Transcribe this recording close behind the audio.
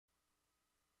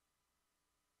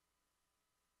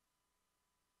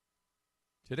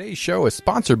Today's show is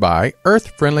sponsored by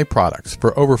Earth-Friendly Products.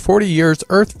 For over 40 years,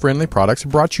 Earth-Friendly Products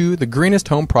brought you the greenest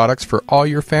home products for all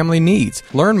your family needs.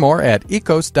 Learn more at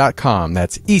ecos.com.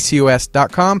 That's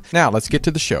ecos.com. Now, let's get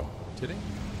to the show. Today.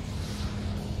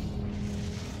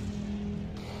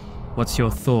 What's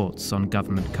your thoughts on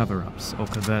government cover-ups or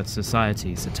covert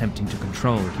societies attempting to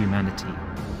control humanity?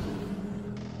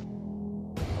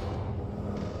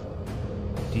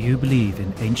 Do you believe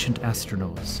in ancient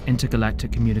astronauts,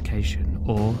 intergalactic communication,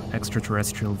 or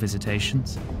extraterrestrial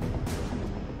visitations?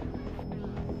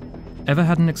 Ever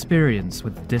had an experience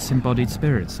with disembodied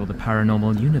spirits or the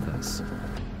paranormal universe?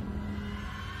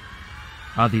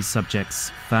 Are these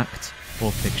subjects fact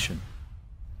or fiction?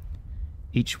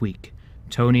 Each week,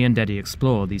 Tony and Eddie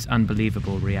explore these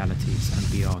unbelievable realities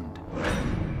and beyond.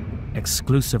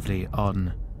 Exclusively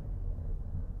on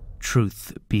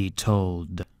Truth Be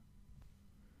Told.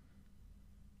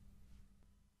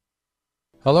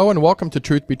 Hello and welcome to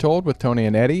Truth Be Told with Tony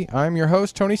and Eddie. I'm your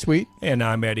host, Tony Sweet. And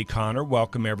I'm Eddie Connor.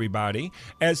 Welcome, everybody.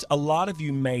 As a lot of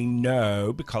you may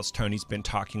know, because Tony's been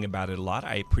talking about it a lot,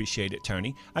 I appreciate it,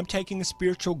 Tony, I'm taking a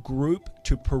spiritual group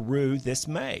to Peru this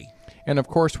May. And of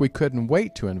course, we couldn't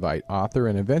wait to invite author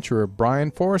and adventurer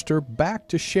Brien Foerster back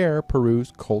to share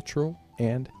Peru's cultural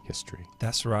and history.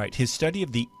 That's right. His study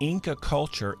of the Inca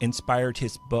culture inspired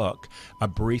his book, A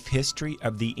Brief History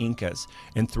of the Incas.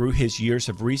 And through his years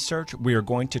of research, we are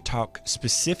going to talk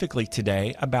specifically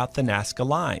today about the Nazca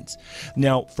Lines.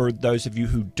 Now, for those of you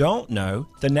who don't know,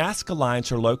 the Nazca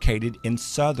Lines are located in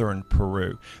southern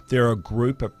Peru. They're a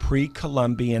group of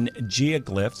pre-Columbian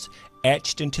geoglyphs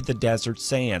etched into the desert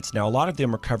sands. Now, a lot of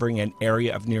them are covering an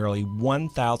area of nearly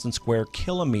 1,000 square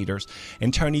kilometers.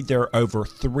 And Tony, there are over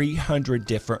 300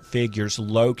 different figures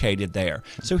located there.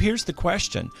 So here's the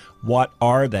question. What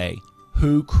are they?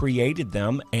 Who created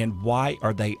them? And why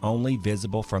are they only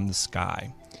visible from the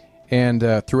sky? And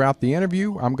throughout the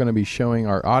interview, I'm going to be showing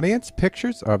our audience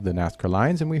pictures of the Nazca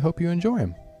Lines, and we hope you enjoy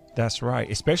them. That's right,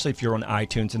 especially if you're on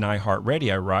iTunes and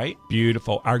iHeartRadio, right?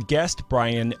 Beautiful. Our guest,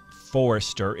 Brien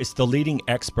Foerster, is the leading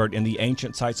expert in the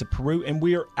ancient sites of Peru, and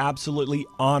we are absolutely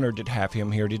honored to have him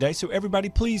here today. So everybody,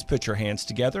 please put your hands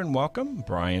together and welcome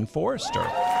Brien Foerster.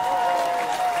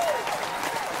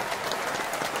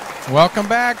 Welcome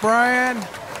back, Brien.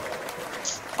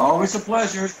 Always a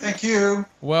pleasure. Thank you.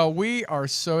 Well, we are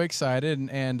so excited,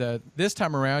 and this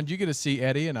time around, you get to see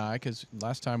Eddie and I, because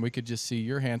last time we could just see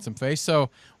your handsome face. So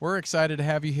we're excited to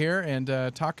have you here and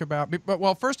talk about. But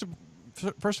well, first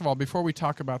of all, before we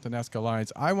talk about the Nazca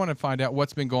Lines, I want to find out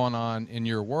what's been going on in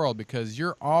your world, because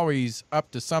you're always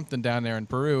up to something down there in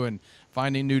Peru and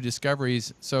finding new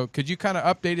discoveries. So could you kind of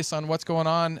update us on what's going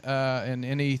on and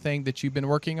anything that you've been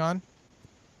working on?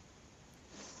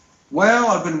 Well,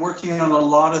 I've been working on a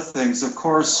lot of things. Of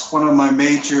course, one of my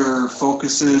major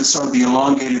focuses are the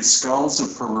elongated skulls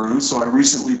of Peru. So I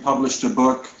recently published a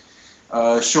book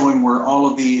showing where all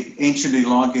of the ancient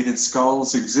elongated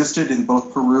skulls existed in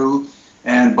both Peru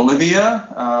and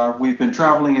Bolivia. We've been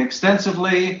traveling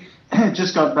extensively.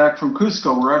 Just got back from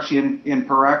Cusco. We're actually in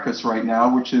Paracas right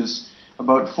now, which is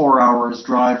about 4 hours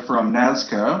drive from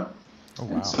Nazca. Oh,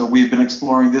 wow. And so we've been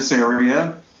exploring this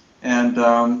area. And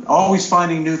always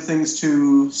finding new things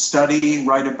to study,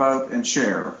 write about, and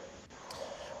share.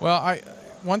 Well,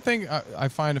 one thing I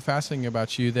find fascinating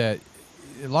about you that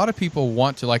a lot of people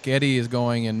want to, like Eddie is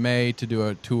going in May to do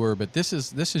a tour, but this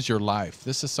is your life.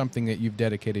 This is something that you've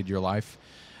dedicated your life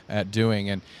at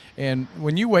doing. And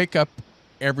when you wake up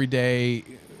every day,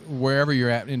 wherever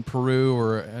you're at in Peru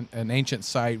or an ancient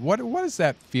site, what is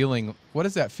that feeling? What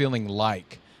is that feeling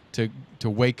like to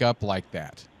wake up like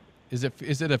that? Is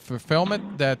it a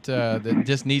fulfillment that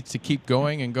just needs to keep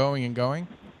going and going and going?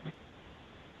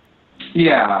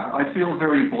 Yeah, I feel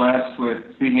very blessed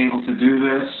with being able to do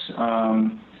this.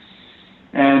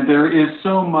 And there is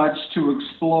so much to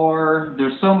explore.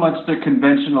 There's so much that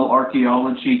conventional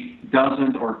archaeology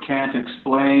doesn't or can't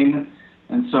explain.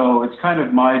 And so it's kind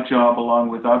of my job,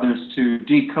 along with others, to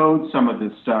decode some of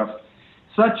this stuff,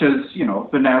 such as,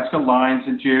 the Nazca Lines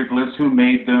and geoglyphs, who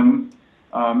made them,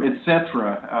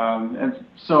 etc. And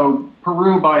so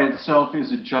Peru by itself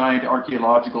is a giant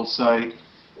archaeological site,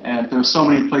 and there's so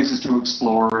many places to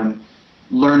explore and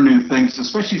learn new things,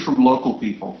 especially from local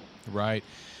people. Right.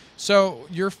 So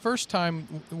your first time,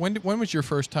 when was your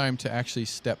first time to actually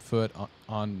step foot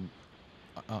on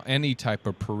any type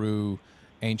of Peru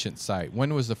ancient site?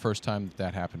 When was the first time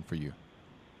that happened for you?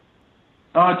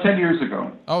 10 years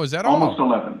ago. Oh, is that all? Almost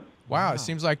 11. Wow, it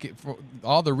seems like for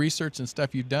all the research and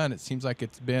stuff you've done, it seems like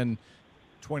it's been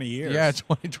 20 years. Yeah,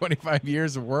 25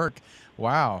 years of work.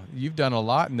 Wow, you've done a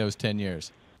lot in those 10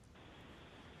 years.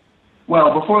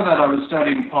 Well, before that, I was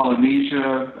studying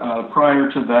Polynesia.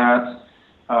 Prior to that,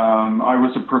 I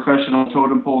was a professional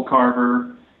totem pole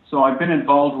carver. So I've been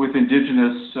involved with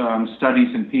indigenous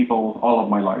studies and people all of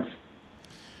my life.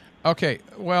 Okay,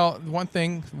 well, one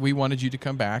thing, we wanted you to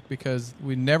come back because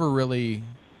we never really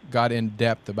got in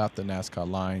depth about the Nazca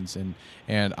Lines,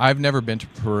 and I've never been to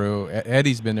Peru.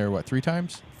 Eddie's been there, what, 3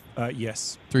 times?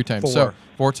 Yes. 3 times. 4. So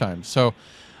 4 times. So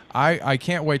I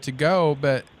can't wait to go,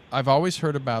 but I've always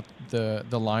heard about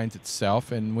the lines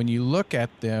itself, and when you look at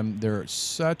them, they're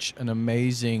such an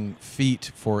amazing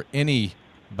feat for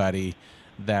anybody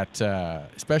that,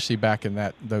 especially back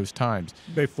in those times.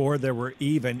 Before there were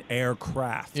even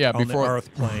aircraft Yeah, on before the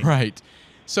Earth plane. Right.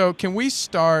 So can we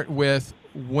start with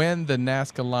when the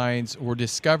Nazca Lines were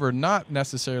discovered, not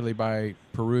necessarily by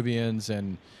Peruvians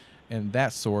and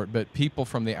that sort, but people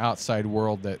from the outside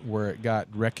world where it got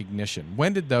recognition?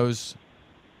 When did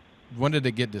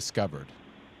it get discovered?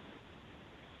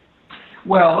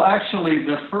 Well, actually,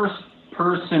 the first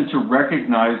person to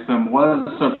recognize them was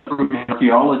a Peruvian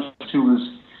archaeologist who was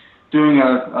doing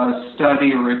a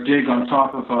study or a dig on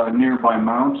top of a nearby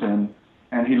mountain,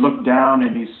 and he looked down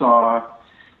and he saw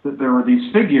that there were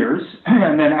these figures.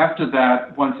 And then after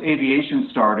that, once aviation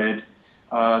started,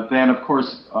 then of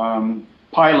course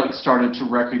pilots started to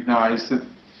recognize that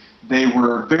they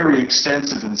were very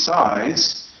extensive in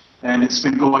size, and it's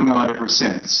been going on ever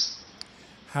since.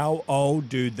 How old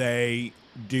do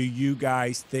you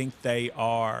guys think they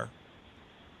are?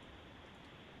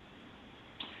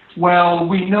 Well,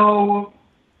 we know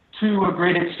to a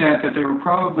great extent that they were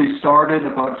probably started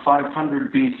about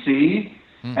 500 BC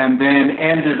and then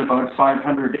ended about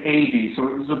 500 AD. So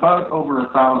it was about over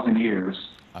 1,000 years.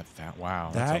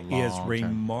 Wow, That is long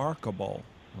remarkable.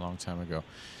 a long time ago.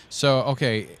 So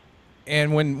okay,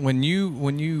 and when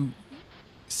you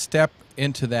step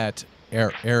into that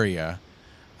area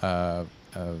and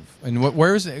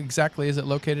where exactly is it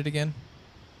located again?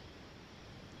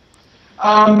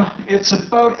 It's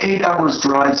about 8 hours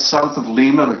drive south of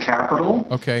Lima, the capital.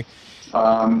 Okay.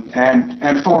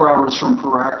 And 4 hours from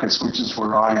Caracas, which is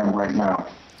where I am right now.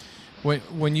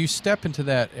 When you step into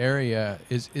that area,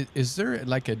 is there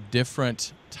like a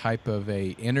different type of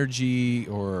a energy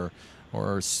or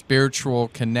spiritual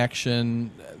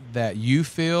connection that you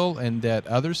feel and that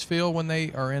others feel when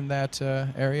they are in that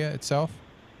area itself?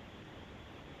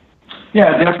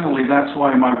 Yeah, definitely. That's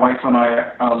why my wife and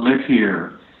I live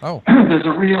here. Oh. There's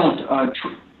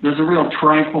a real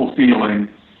tranquil feeling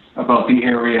about the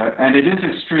area, and it is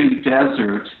extreme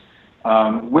desert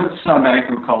with some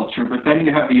agriculture, but then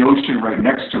you have the ocean right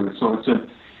next to it. So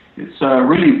it's a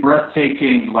really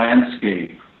breathtaking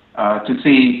landscape to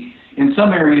see. In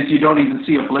some areas, you don't even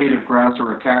see a blade of grass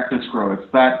or a cactus grow. It's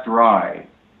that dry.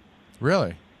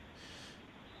 Really?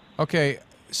 Okay.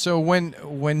 So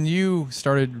when you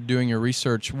started doing your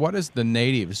research, what is the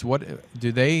natives? What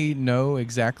do they know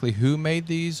exactly who made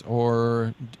these,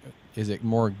 or is it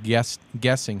more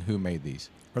guessing who made these?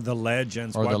 Or the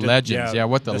legends. Or the legends, yeah.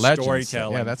 What the legends?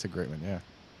 Storytelling. Yeah, that's a great one. Yeah.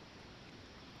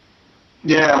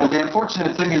 Yeah, well, the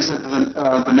unfortunate thing is that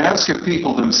the Nazca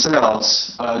people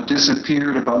themselves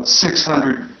disappeared about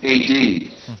 600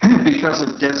 AD because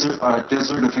of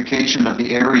desertification of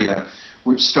the area,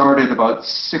 which started about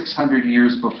 600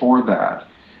 years before that.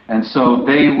 And so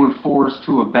they were forced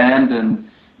to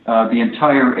abandon the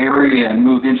entire area and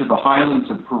move into the highlands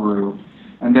of Peru.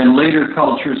 And then later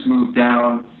cultures moved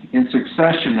down in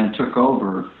succession and took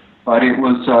over. But it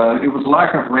was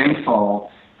lack of rainfall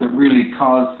that really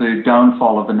caused the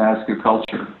downfall of the Nazca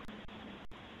culture.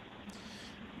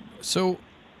 So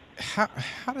how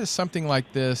does something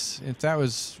like this, if that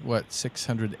was,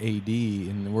 600 AD,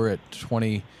 and we're at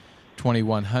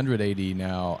 2100 AD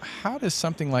now, how does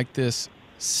something like this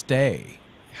stay?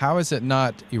 How is it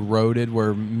not eroded,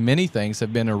 where many things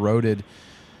have been eroded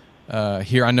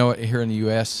here? I know here in the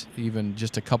U.S., even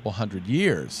just a couple hundred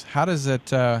years. How does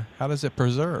it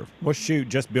preserve? Well, shoot,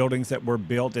 just buildings that were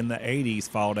built in the 80s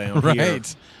fall down Right. here.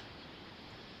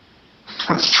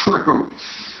 That's true.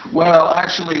 Well,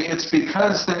 actually, it's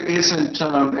because there isn't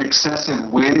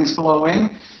excessive winds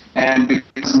blowing, and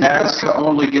because Nazca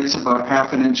only gets about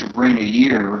half an inch of rain a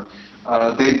year,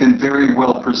 they've been very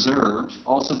well preserved.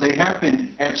 Also, they have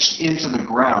been etched into the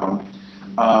ground,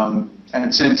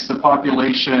 and since the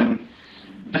population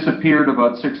disappeared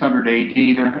about 600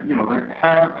 AD, there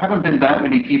haven't been that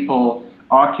many people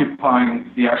occupying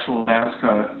the actual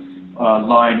Nazca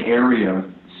line area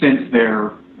since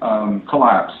their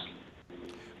collapse.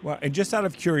 Well, and just out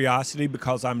of curiosity,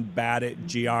 because I'm bad at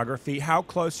geography, how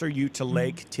close are you to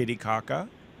Lake Titicaca?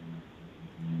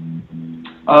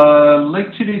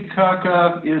 Lake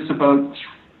Titicaca is about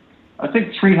I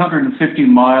think 350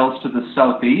 miles to the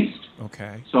southeast.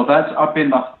 Okay. So that's up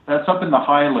in the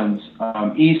highlands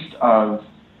east of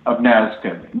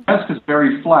Nazca. Nazca is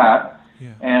very flat,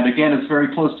 and again, it's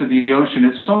very close to the ocean.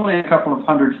 It's only a couple of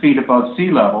hundred feet above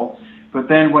sea level, but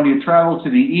then when you travel to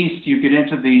the east, you get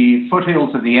into the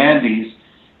foothills of the Andes,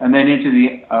 and then into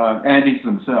the Andes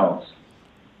themselves.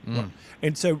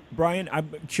 And so, Brien, I'm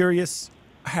curious,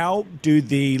 how do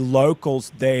the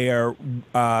locals there,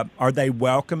 are they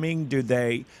welcoming?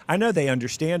 I know they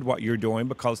understand what you're doing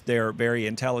because they're very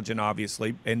intelligent,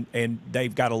 obviously, and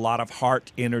they've got a lot of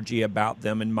heart energy about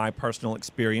them in my personal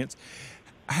experience.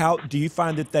 How do you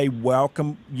find that they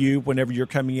welcome you whenever you're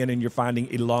coming in and you're finding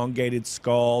elongated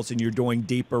skulls and you're doing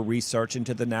deeper research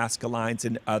into the Nazca Lines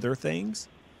and other things?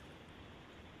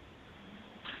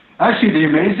 Actually, the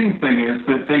amazing thing is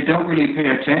that they don't really pay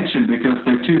attention because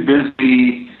they're too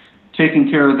busy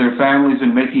taking care of their families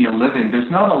and making a living.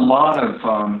 There's not a lot of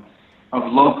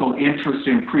local interest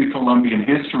in pre-Columbian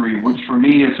history, which for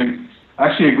me is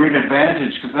actually a great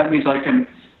advantage because that means I can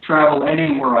travel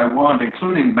anywhere I want,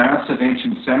 including massive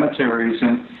ancient cemeteries,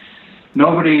 and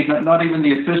nobody, not even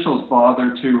the officials,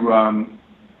 bother to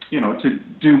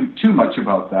do too much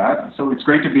about that. So it's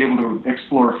great to be able to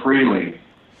explore freely.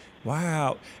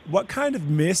 Wow. What kind of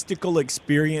mystical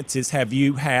experiences have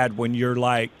you had when you're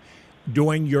like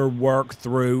doing your work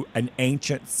through an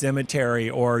ancient cemetery,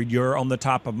 or you're on the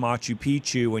top of Machu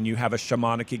Picchu and you have a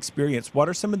shamanic experience? What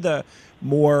are some of the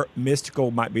more mystical,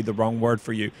 might be the wrong word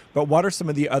for you, but what are some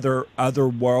of the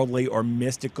otherworldly or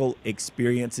mystical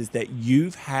experiences that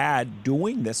you've had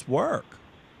doing this work?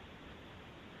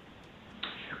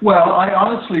 Well, I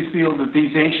honestly feel that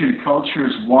these ancient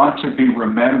cultures want to be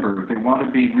remembered. They want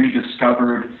to be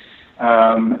rediscovered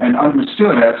and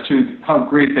understood as to how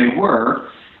great they were.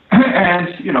 And,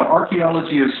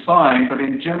 archaeology is fine, but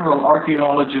in general,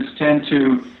 archaeologists tend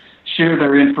to share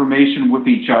their information with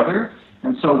each other.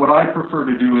 And so what I prefer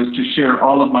to do is to share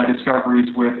all of my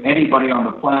discoveries with anybody on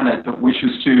the planet that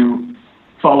wishes to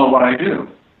follow what I do.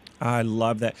 I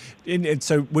love that. And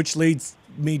so, which leads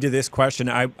me to this question.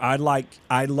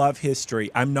 I love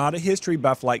history. I'm not a history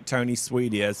buff like Tony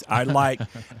Sweet is. I like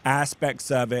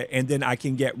aspects of it, and then I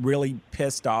can get really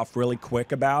pissed off really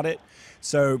quick about it.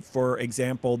 So, for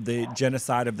example, the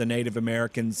genocide of the Native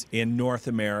Americans in North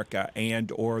America,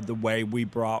 and or the way we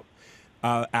brought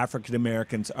African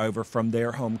Americans over from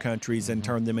their home countries and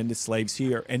turned them into slaves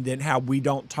here, and then how we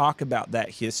don't talk about that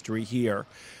history here.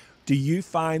 Do you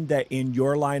find that in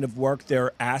your line of work there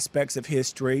are aspects of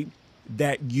history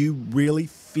that you really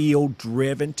feel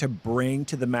driven to bring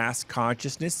to the mass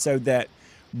consciousness so that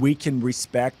we can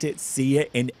respect it, see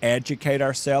it, and educate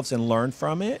ourselves and learn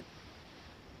from it?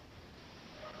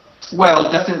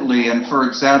 Well, definitely. And for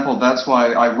example, that's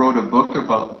why I wrote a book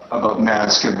about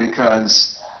Nazca,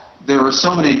 because there are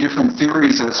so many different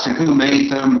theories as to who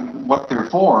made them, what they're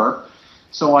for.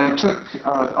 So I took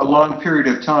a long period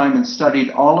of time and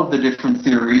studied all of the different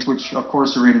theories, which of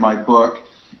course are in my book.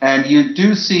 And you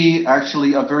do see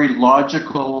actually a very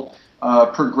logical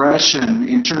progression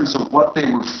in terms of what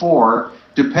they were for,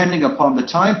 depending upon the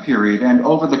time period. And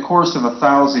over the course of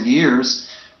 1,000 years,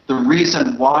 the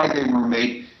reason why they were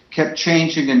made kept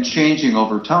changing and changing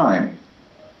over time.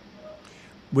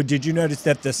 Did you notice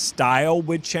that the style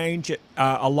would change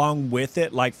along with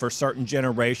it? Like for certain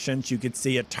generations, you could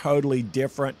see a totally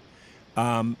different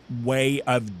way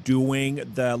of doing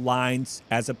the lines,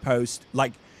 as opposed,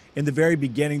 like in the very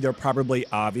beginning, they're probably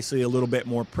obviously a little bit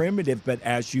more primitive, but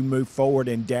as you move forward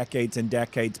in decades and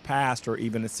decades past, or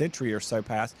even a century or so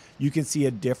past, you can see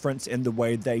a difference in the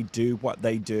way they do what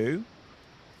they do.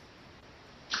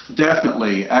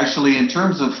 Definitely. Actually, in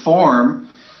terms of form,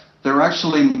 they're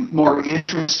actually more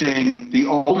interesting the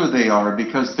older they are,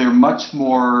 because they're much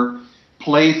more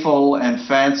playful and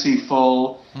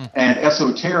fanciful and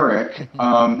esoteric.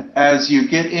 As you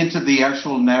get into the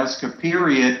actual Nazca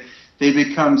period, they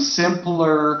become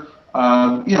simpler,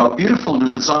 beautiful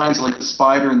designs like the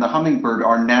spider and the hummingbird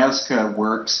are Nazca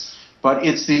works, but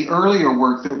it's the earlier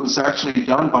work that was actually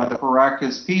done by the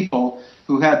Paracas people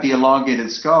who had the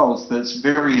elongated skulls that's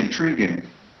very intriguing.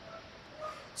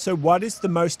 So what is the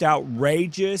most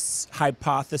outrageous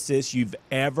hypothesis you've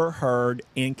ever heard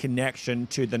in connection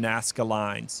to the Nazca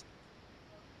Lines?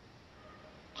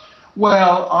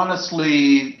 Well,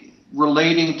 honestly,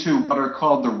 relating to what are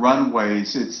called the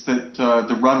runways, it's that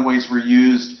the runways were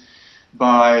used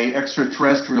by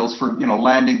extraterrestrials for,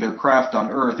 landing their craft on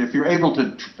Earth. If you're able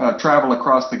to travel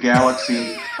across the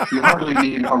galaxy, you hardly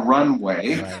need a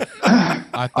runway. Right.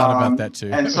 I thought about that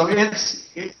too. And so that's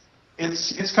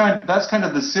kind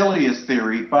of the silliest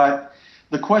theory, but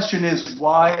the question is,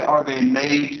 why are they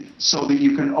made so that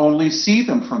you can only see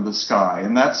them from the sky?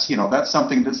 And that's, that's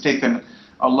something that's taken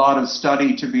a lot of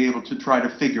study to be able to try to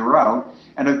figure out.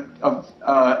 And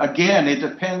again, it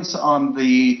depends on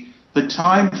the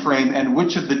time frame and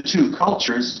which of the two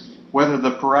cultures, whether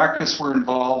the Paracas were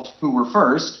involved, who were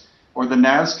first, or the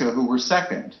Nazca, who were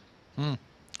second.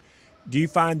 Do you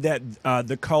find that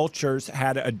the cultures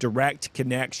had a direct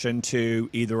connection to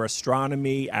either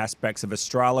astronomy, aspects of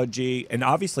astrology, and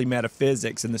obviously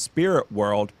metaphysics in the spirit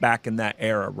world back in that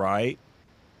era, right?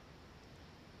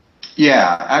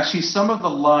 Yeah, actually, some of the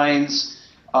lines,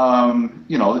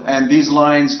 and these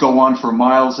lines go on for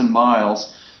miles and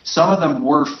miles. Some of them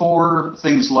were for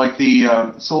things like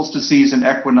the solstices and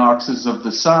equinoxes of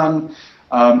the sun.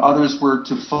 Others were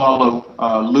to follow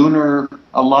lunar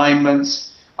alignments.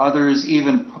 Others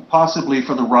even possibly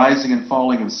for the rising and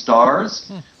falling of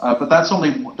stars. But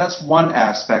that's one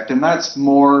aspect, and that's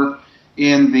more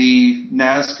in the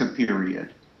Nazca period.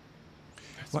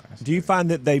 Do you find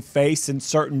that they face in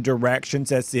certain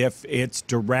directions as if it's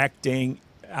directing,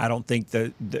 I don't think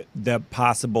the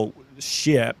possible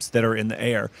ships that are in the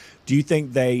air? Do you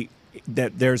think that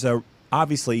there's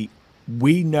obviously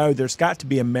we know there's got to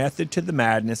be a method to the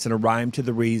madness and a rhyme to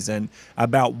the reason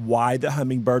about why the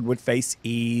hummingbird would face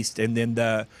east and then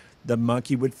the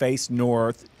monkey would face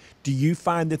north. Do you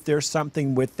find that there's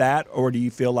something with that, or do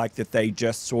you feel like that they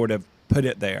just sort of put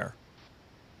it there?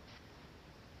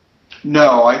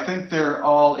 No, I think they're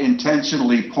all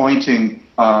intentionally pointing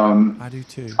I do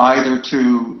too. Either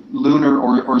to lunar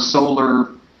or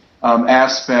solar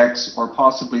aspects, or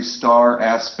possibly star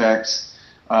aspects.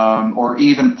 Or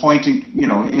even pointing,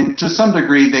 to some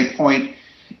degree they point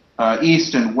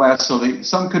east and west, so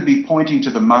some could be pointing to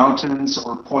the mountains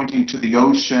or pointing to the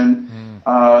ocean.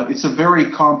 It's a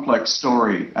very complex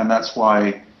story, and that's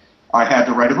why I had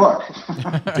to write a book.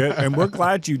 Good. And we're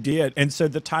glad you did. And so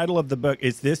the title of the book,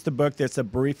 is this the book that's a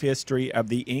brief history of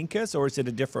the Incas, or is it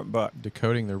a different book?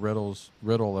 Decoding the riddle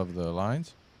of the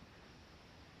lines?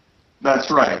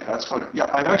 That's right. That's what. Yeah,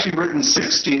 I've actually written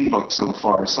 16 books so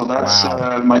far. So that's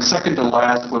wow. My second to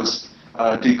last was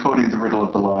Decoding the Riddle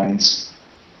of the Lines.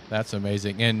 That's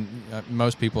amazing. And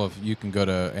most people, you can go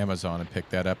to Amazon and pick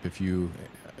that up if you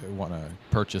want to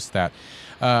purchase that.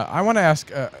 I want to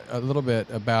ask a little bit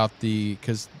about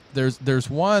because there's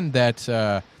one that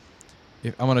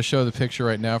I want to show the picture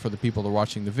right now for the people that are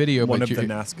watching the video. One of the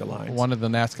Nazca Lines. One of the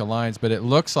Nazca Lines, but it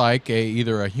looks like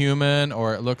either a human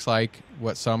or it looks like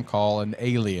what some call an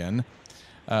alien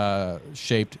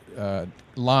shaped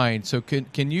line. So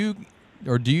can you,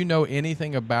 or do you know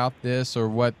anything about this or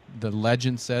what the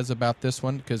legend says about this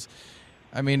one? Because,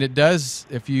 I mean, it does,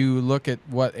 if you look at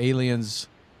what aliens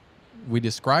we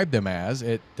describe them as,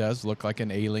 it does look like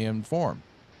an alien form.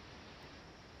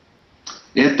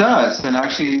 It does, and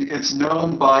actually it's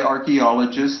known by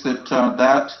archaeologists that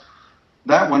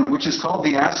that one, which is called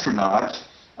the astronaut,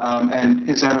 and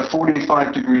is at a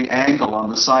 45-degree angle on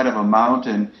the side of a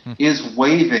mountain, is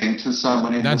waving to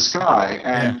someone in the sky.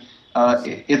 And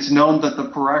it's known that the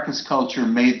Paracas culture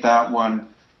made that one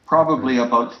probably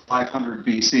about 500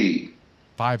 BC.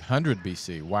 500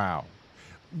 BC, wow.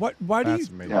 Why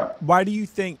do you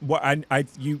think?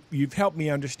 You've helped me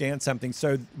understand something.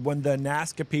 So when the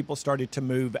Nazca people started to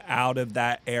move out of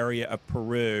that area of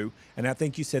Peru, and I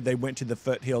think you said they went to the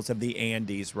foothills of the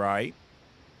Andes, right?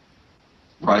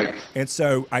 Right. And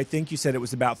so I think you said it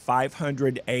was about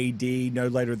 500 AD, no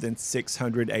later than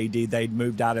 600 AD. They'd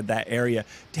moved out of that area.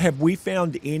 Have we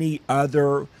found any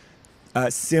other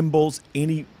symbols,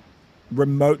 any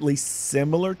remotely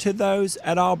similar to those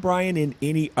at all, Brien, in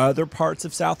any other parts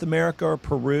of South America or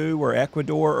Peru or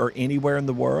Ecuador or anywhere in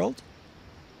the world?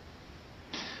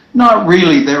 Not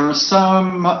really. There are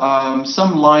some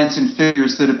lines and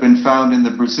figures that have been found in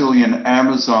the Brazilian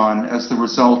Amazon as the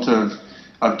result of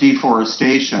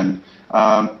deforestation,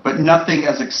 but nothing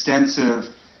as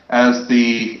extensive as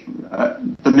the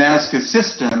Nazca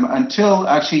system until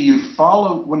actually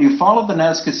when you follow the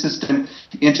Nazca system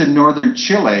into northern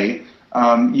Chile,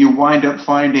 you wind up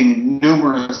finding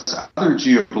numerous other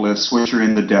geoglyphs which are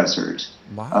in the desert.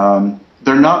 Wow.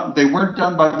 They weren't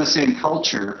done by the same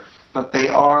culture, but they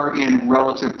are in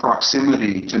relative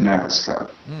proximity to Nazca.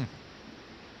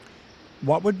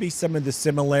 What would be some of the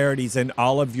similarities in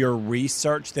all of your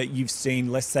research that you've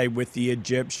seen, let's say with the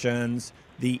Egyptians,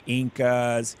 the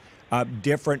Incas,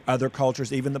 different other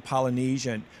cultures, even the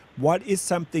Polynesian? What is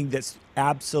something that's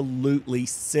absolutely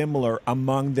similar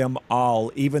among them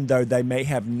all, even though they may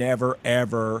have never,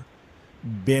 ever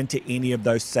been to any of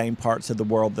those same parts of the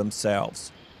world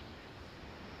themselves?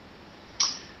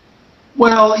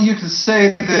 Well, you could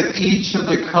say that each of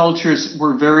the cultures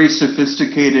were very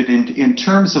sophisticated in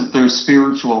terms of their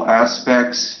spiritual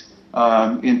aspects,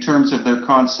 in terms of their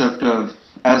concept of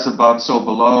as above, so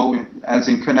below, as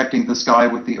in connecting the sky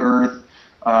with the earth,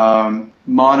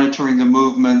 monitoring the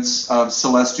movements of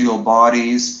celestial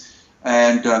bodies,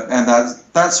 and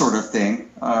that sort of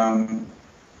thing.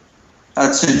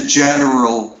 That's a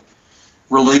general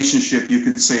relationship you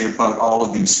could say about all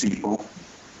of these people.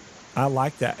 I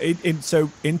like that. And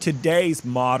so in today's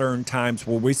modern times,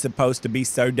 were we supposed to be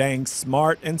so dang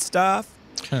smart and stuff?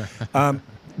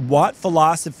 What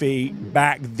philosophy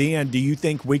back then do you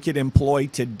think we could employ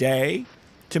today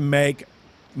to make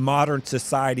modern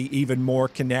society even more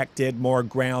connected, more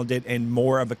grounded, and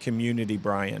more of a community,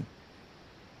 Brien?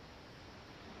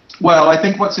 Well, I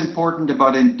think what's important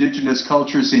about indigenous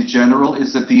cultures in general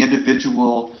is that the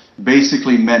individual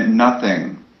basically meant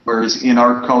nothing, whereas in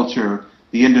our culture,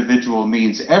 the individual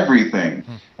means everything.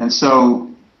 And so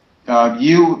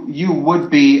you would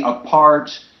be a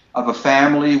part of a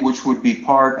family, which would be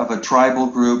part of a tribal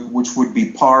group, which would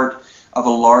be part of a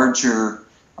larger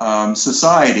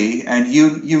society, and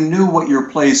you knew what your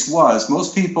place was.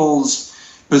 Most people's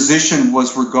position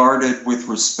was regarded with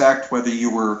respect, whether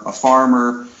you were a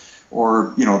farmer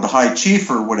or the high chief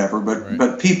or whatever,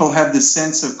 but people had this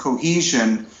sense of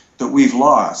cohesion that we've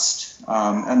lost.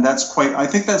 And I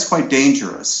think that's quite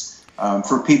dangerous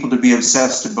for people to be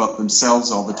obsessed about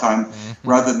themselves all the time,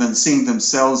 rather than seeing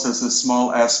themselves as a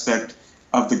small aspect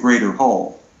of the greater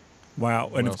whole.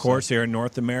 Wow, and of course here in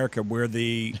North America, we're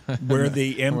the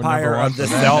empire of the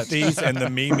selfies and the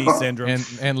Mimi syndrome,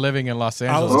 and living in Los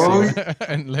Angeles,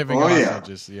 and living in Los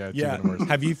Angeles, yeah.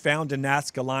 Have you found a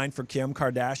Nazca line for Kim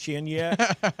Kardashian yet?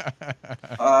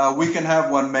 We can have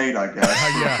one made, I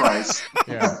guess, for a price.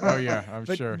 Yeah, I'm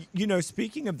sure.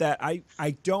 Speaking of that,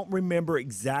 I don't remember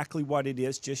exactly what it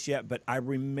is just yet, but I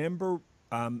remember.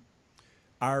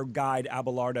 Our guide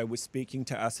Abelardo was speaking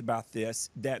to us about this,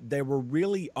 that there were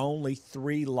really only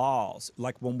 3 laws,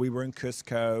 like when we were in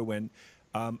Cusco and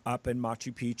up in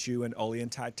Machu Picchu and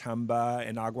Ollantaytambo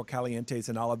and Agua Calientes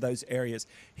and all of those areas.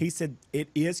 He said it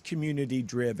is community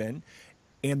driven,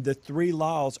 and the 3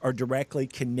 laws are directly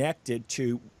connected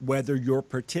to whether you're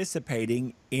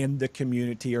participating in the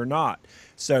community or not.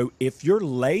 So if you're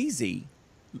lazy,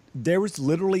 there was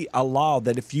literally a law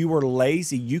that if you were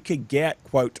lazy, you could get,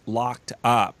 quote, locked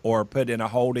up or put in a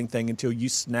holding thing until you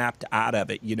snapped out of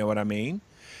it. You know what I mean?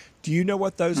 Do you know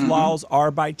what those laws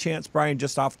are by chance, Brien,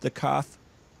 just off the cuff?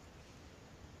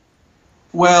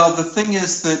 Well, the thing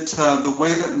is that the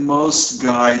way that most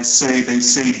guides say, they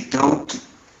say don't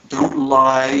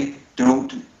lie,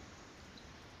 don't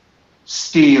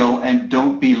steal, and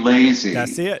don't be lazy.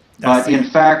 That's it. But in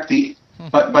fact,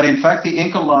 the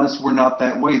Inca laws were not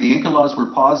that way. The Inca laws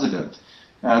were positive.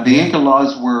 The Inca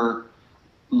laws were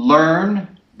learn,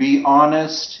 be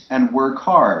honest, and work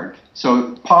hard.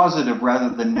 So positive rather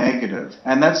than negative.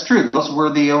 And that's true. Those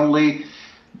were the only,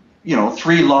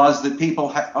 3 laws that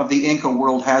people of the Inca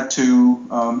world had to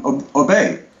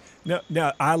obey.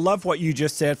 No, I love what you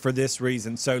just said for this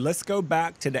reason. So let's go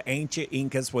back to the ancient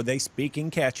Incas where they speak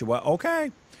in Quechua.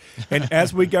 Okay. And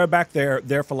as we go back there,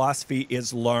 their philosophy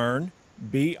is learn,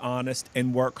 be honest,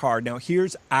 and work hard. Now,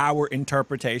 here's our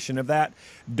interpretation of that.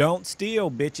 Don't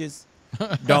steal, bitches.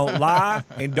 Don't lie,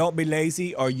 and don't be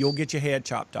lazy, or you'll get your head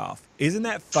chopped off. Isn't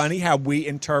that funny how we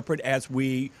interpret as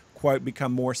we, quote,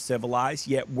 become more civilized,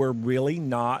 yet we're really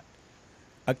not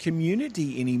a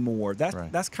community anymore?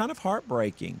 That's kind of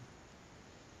heartbreaking.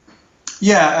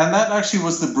 Yeah, and that actually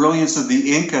was the brilliance of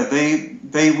the Inca.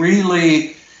 They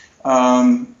really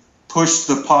pushed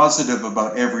the positive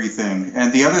about everything.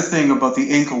 And the other thing about the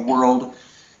Inca world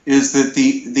is that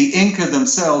the Inca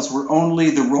themselves were only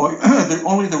the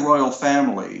royal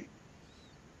family,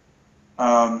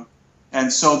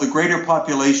 and so the greater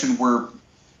population were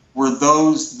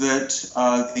those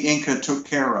that the Inca took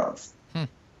care of.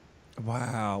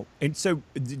 Wow. And so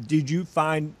did you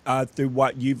find through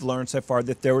what you've learned so far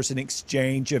that there was an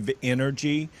exchange of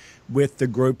energy with the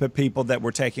group of people that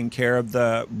were taking care of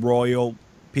the royal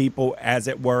people, as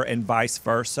it were, and vice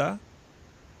versa?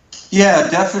 Yeah,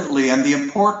 definitely. And the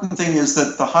important thing is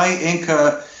that the High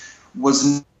Inca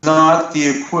was not the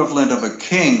equivalent of a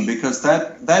king, because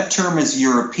that term is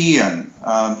European.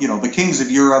 The kings of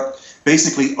Europe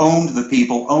basically owned the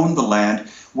people, owned the land,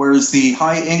 whereas the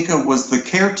High Inca was the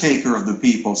caretaker of the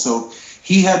people. So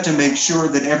he had to make sure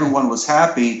that everyone was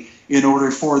happy in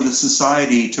order for the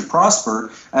society to prosper,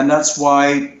 and that's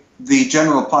why the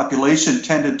general population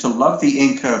tended to love the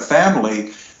Inca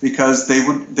family, because they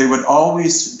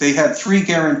had 3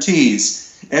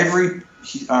 guarantees. Every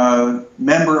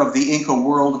member of the Inca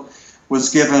world was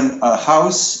given a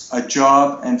house, a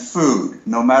job, and food,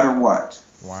 no matter what.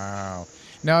 Wow.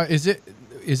 Now, is it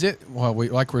well,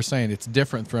 like we're saying, it's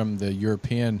different from the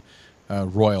European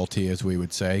royalty, as we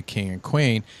would say, king and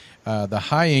queen. The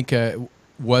High Inca,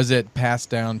 was it passed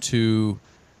down to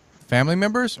family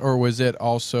members, or was it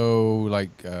also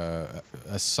like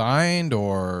assigned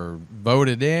or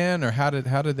voted in, or how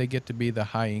did they get to be the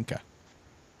High Inca?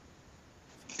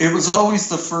 It was always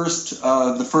the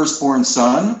firstborn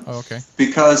son. Oh, okay.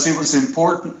 Because it was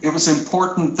important. It was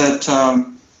important that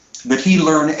that he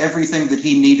learn everything that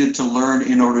he needed to learn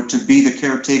in order to be the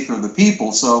caretaker of the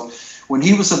people. So when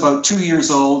he was about 2 years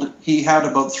old, he had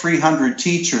about 300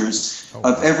 teachers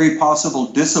of every possible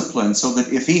discipline, so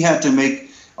that if he had to make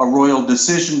a royal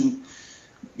decision,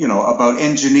 about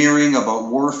engineering, about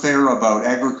warfare, about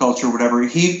agriculture, whatever,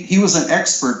 he was an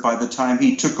expert by the time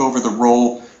he took over the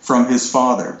role from his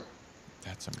father.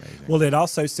 That's amazing. Well, it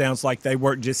also sounds like they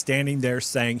weren't just standing there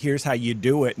saying, here's how you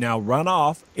do it, now run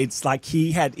off. It's like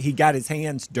he got his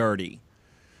hands dirty,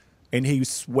 and he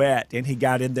sweat, and he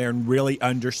got in there and really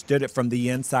understood it from the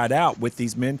inside out with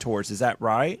these mentors. Is that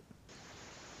right?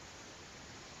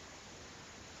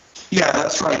 Yeah,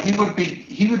 that's right. He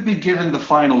would be given the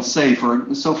final say. For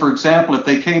example,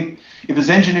 if his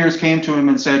engineers came to him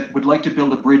and said, "Would like to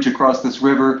build a bridge across this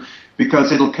river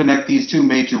because it'll connect these two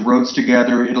major roads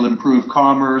together, it'll improve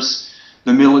commerce,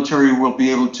 the military will be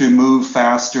able to move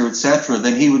faster, etc."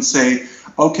 Then he would say,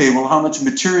 "Okay, well, how much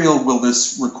material will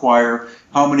this require?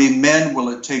 How many men will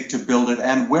it take to build it,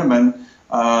 and women?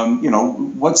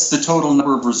 What's the total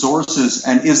number of resources,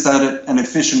 and is that an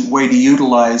efficient way to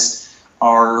utilize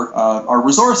our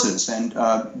resources?" And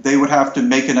they would have to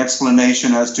make an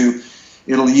explanation as to,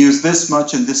 it'll use this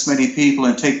much and this many people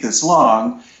and take this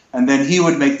long, and then he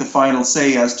would make the final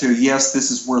say as to, yes, this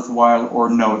is worthwhile, or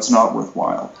no, it's not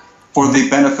worthwhile, for the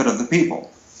benefit of the people.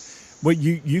 Well,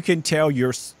 you can tell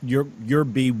you're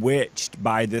bewitched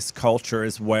by this culture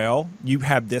as well. You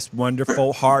have this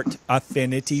wonderful heart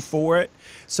affinity for it.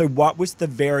 So what was the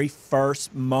very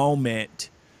first moment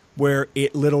where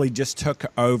it literally just took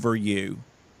over you?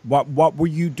 What were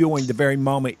you doing the very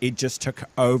moment it just took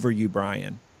over you,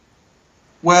 Brien?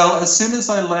 Well, as soon as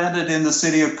I landed in the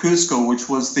city of Cusco, which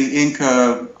was the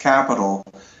Inca capital,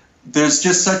 there's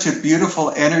just such a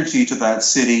beautiful energy to that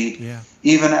city. Yeah.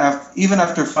 Even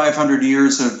after 500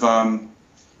 years of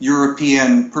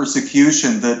European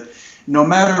persecution, that no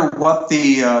matter what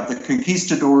the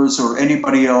conquistadors or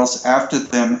anybody else after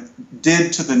them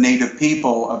did to the native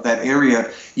people of that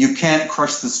area, you can't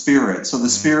crush the spirit. So the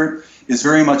spirit is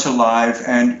very much alive,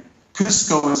 and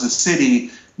Cusco as a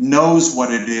city knows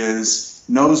what it is,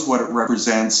 knows what it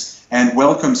represents, and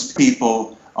welcomes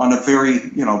people on a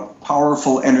very,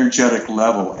 powerful, energetic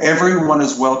level. Everyone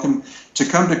is welcome to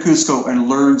come to Cusco and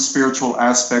learn spiritual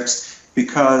aspects,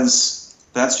 because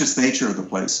that's just the nature of the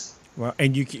place. Well,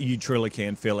 and you truly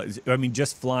can feel it. I mean,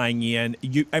 just flying in.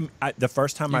 The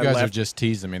first time I left, you guys are just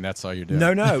teasing me. That's all you're doing.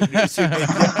 No.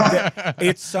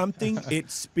 It's something. It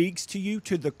speaks to you,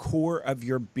 to the core of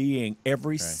your being,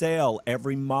 every cell,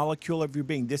 every molecule of your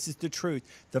being. This is the truth.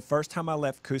 The first time I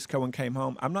left Cusco and came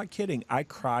home, I'm not kidding, I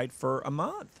cried for a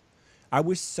month. I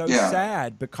was so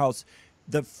sad, because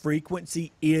the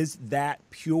frequency is that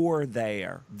pure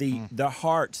there. The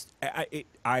hearts,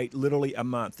 I literally a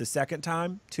month. The second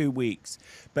time, 2 weeks.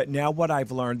 But now what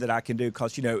I've learned that I can do,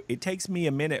 because, it takes me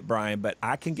a minute, Brien, but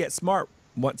I can get smart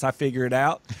once I figure it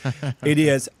out. It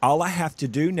is, all I have to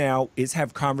do now is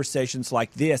have conversations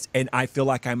like this, and I feel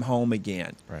like I'm home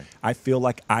again. Right. I feel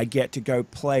like I get to go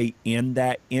play in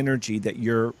that energy that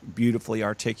you're beautifully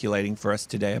articulating for us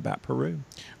today about Peru.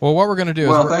 Well, what we're going to do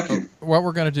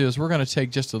is we're going to take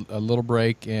just a little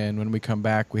break, and when we come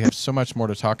back, we have so much more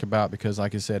to talk about, because,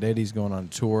 like I said, Eddie's going on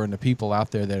tour, and the people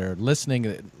out there that are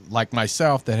listening, like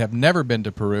myself, that have never been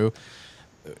to Peru,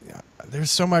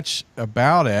 there's so much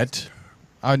about it.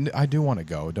 I do want to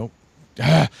go.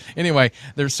 Anyway,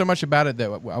 there's so much about it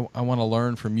that I want to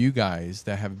learn from you guys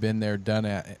that have been there, done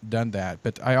that.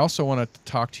 But I also want to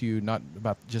talk to you not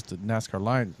about just the Nazca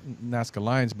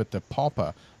Lines, but the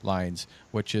Palpa Lines,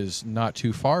 which is not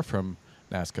too far from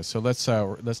Nazca. So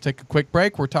let's take a quick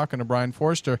break. We're talking to Brien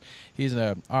Foerster. He's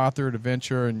an author,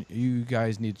 adventurer, and you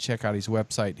guys need to check out his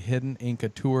website,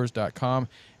 hiddenincatours.com.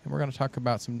 And we're going to talk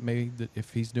about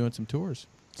if he's doing some tours.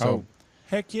 So.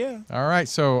 Heck yeah. All right,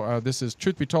 so this is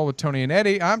Truth Be Told with Tony and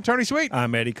Eddie. I'm Tony Sweet.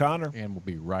 I'm Eddie Connor. And we'll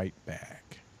be right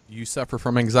back. You suffer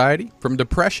from anxiety, from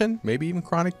depression, maybe even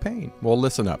chronic pain? Well,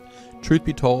 listen up. Truth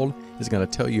Be Told is going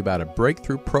to tell you about a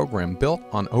breakthrough program built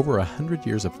on over 100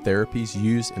 years of therapies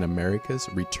used in America's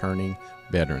returning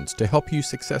veterans to help you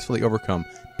successfully overcome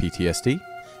PTSD,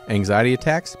 anxiety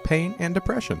attacks, pain, and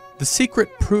depression. The secret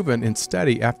proven in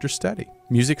study after study.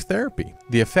 Music therapy.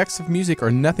 The effects of music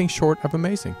are nothing short of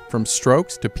amazing. From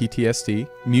strokes to PTSD,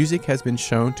 music has been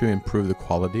shown to improve the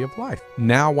quality of life.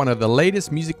 Now, one of the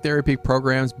latest music therapy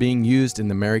programs being used in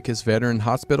America's veteran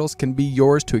hospitals can be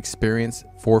yours to experience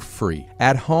for free,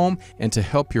 at home, and to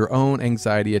help your own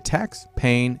anxiety attacks,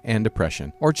 pain, and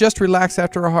depression. Or just relax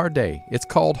after a hard day. It's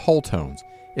called Whole Tones.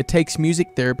 It takes music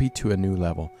therapy to a new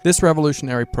level. This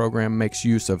revolutionary program makes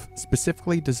use of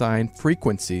specifically designed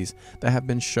frequencies that have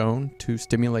been shown to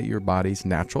stimulate your body's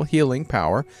natural healing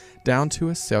power down to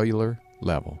a cellular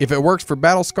level. If it works for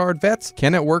battle-scarred vets,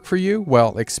 can it work for you?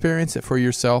 Well, experience it for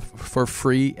yourself for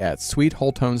free at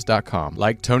sweetwholetones.com.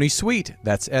 Like Tony Sweet,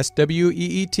 that's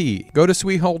SWEET. Go to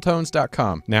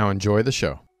sweetwholetones.com. Now enjoy the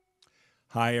show.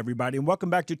 Hi, everybody, and welcome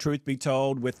back to Truth Be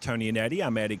Told with Tony and Eddie.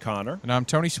 I'm Eddie Connor. And I'm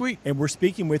Tony Sweet. And we're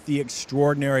speaking with the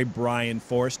extraordinary Brien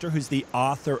Foerster, who's the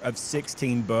author of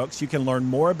 16 books. You can learn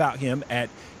more about him at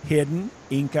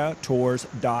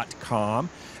hiddenincatours.com.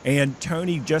 And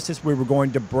Tony, just as we were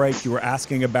going to break, you were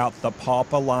asking about the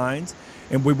Palpa lines.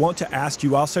 And we want to ask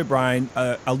you also, Brien,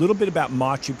 a little bit about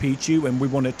Machu Picchu, and we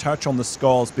want to touch on the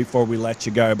skulls before we let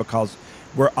you go, because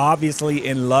we're obviously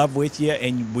in love with you,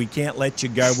 and we can't let you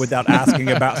go without asking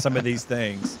about some of these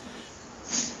things.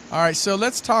 All right, so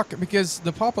let's talk, because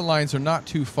the Palpa lines are not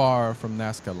too far from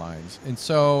Nazca Lines. And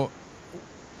so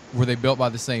were they built by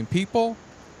the same people?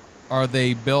 Are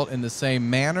they built in the same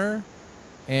manner?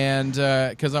 And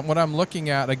because what I'm looking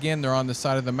at, again, they're on the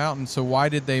side of the mountain, so why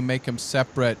did they make them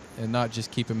separate and not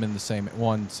just keep them in the same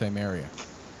area?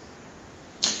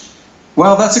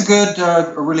 Well, that's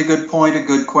a really good point, a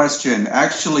good question.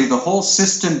 Actually, the whole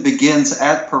system begins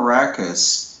at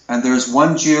Paracas, and there's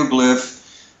one geoglyph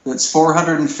that's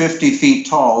 450 feet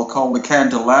tall called the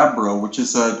candelabro, which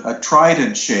is a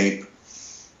trident shape,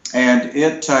 and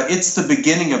it's the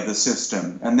beginning of the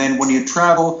system. And then when you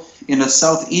travel in a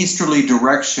southeasterly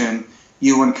direction,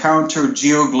 you encounter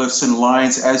geoglyphs and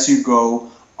lines as you go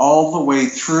all the way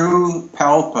through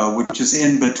Palpa, which is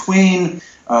in between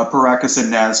Paracas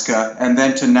and Nazca, and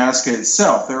then to Nazca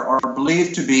itself. There are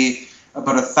believed to be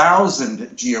about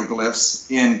 1,000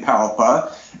 geoglyphs in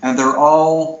Palpa, and they're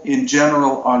all in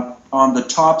general on the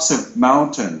tops of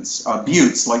mountains,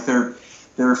 buttes, like they're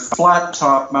flat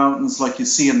top mountains like you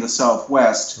see in the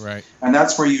Southwest. Right. And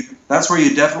that's where you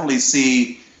definitely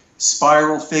see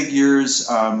spiral figures,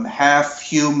 half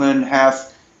human,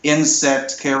 half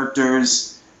insect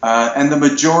characters, and the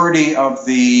majority of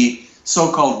the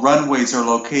so-called runways are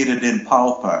located in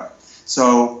Palpa.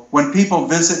 So when people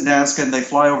visit Nazca and they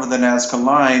fly over the Nazca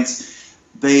Lines,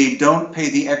 they don't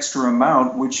pay the extra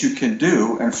amount, which you can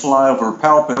do, and fly over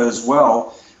Palpa as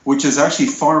well, which is actually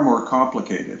far more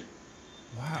complicated.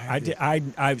 Wow.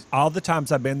 I've all the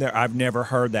times I've been there, I've never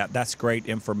heard that. That's great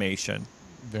information.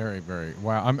 Very, very.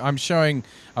 Wow. I'm showing,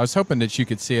 I was hoping that you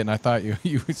could see it, and I thought you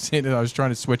would see it. I was trying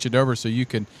to switch it over so you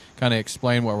can kind of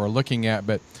explain what we're looking at,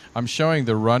 but I'm showing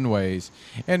the runways.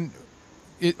 And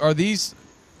are these,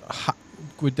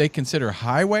 would they consider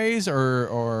highways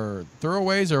or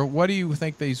thoroughways, or what do you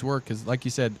think these were? Because like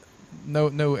you said,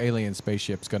 no alien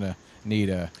spaceship's going to need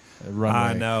a runway.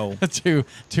 I know.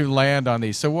 to land on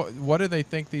these. So what do they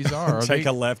think these are? Take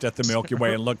a left at the Milky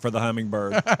Way and look for the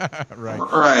hummingbird. Right.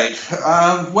 Right.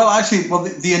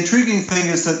 The intriguing thing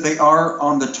is that they are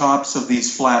on the tops of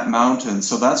these flat mountains,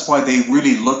 so that's why they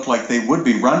really look like they would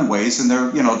be runways, and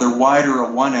they're wider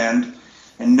at one end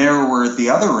and narrower at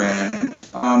the other end.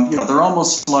 They're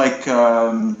almost like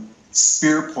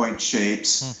spear point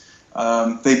shapes.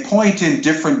 They point in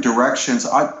different directions.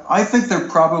 I think they're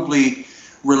probably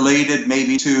related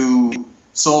maybe to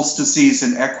solstices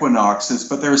and equinoxes,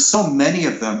 but there are so many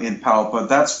of them in Palpa.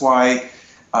 That's why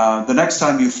the next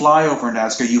time you fly over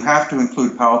Nazca, you have to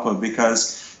include Palpa,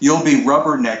 because you'll be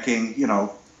rubbernecking,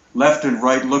 left and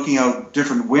right, looking out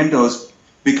different windows,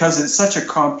 because it's such a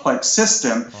complex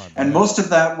system. And most of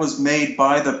that was made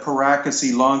by the Paracas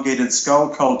elongated skull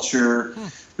culture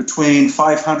between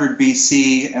 500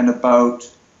 BC and about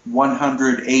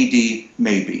 100 AD,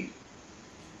 maybe.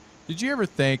 Did you ever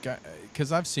think,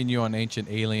 because I've seen you on Ancient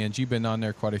Aliens, you've been on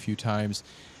there quite a few times,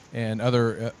 and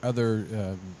other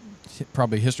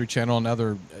probably History Channel and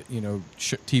other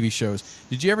TV shows.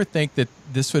 Did you ever think that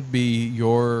this would be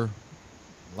your,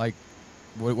 like,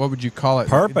 what would you call it?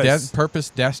 Purpose,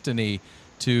 destiny,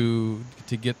 to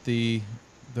get the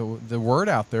word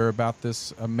out there about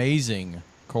this amazing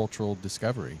cultural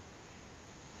discovery?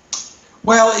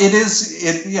 Well, this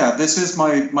is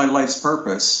my life's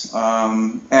purpose,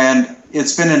 and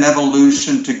it's been an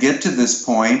evolution to get to this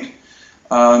point.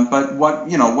 But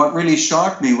what really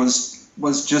shocked me was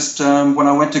was just when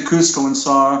I went to Cusco and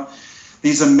saw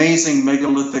these amazing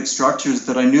megalithic structures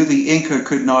that I knew the Inca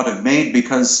could not have made,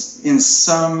 because in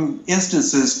some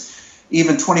instances,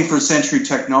 even 21st century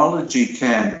technology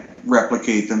can't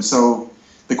replicate them. So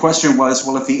the question was,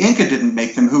 well, if the Inca didn't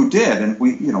make them, who did? And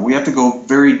we have to go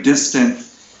very distant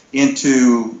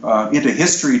into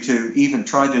history to even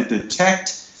try to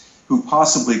detect who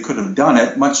possibly could have done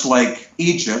it, much like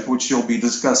Egypt, which you'll be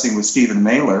discussing with Stephen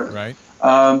Mailer. Right.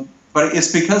 But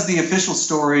it's because the official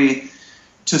story,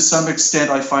 to some extent,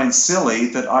 I find silly,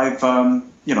 that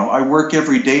I work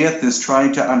every day at this,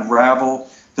 trying to unravel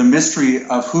the mystery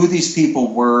of who these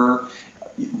people were,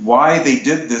 why they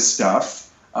did this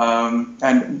stuff,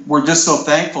 and we're just so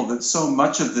thankful that so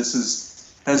much of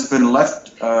this has been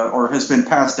left or has been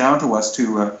passed down to us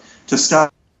to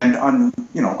study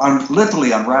and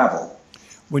literally unravel.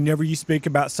 Whenever you speak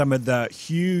about some of the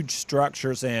huge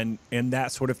structures and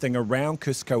that sort of thing around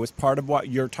Cusco, is part of what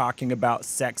you're talking about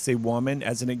Sexy Woman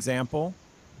as an example?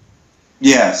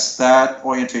 Yes, that,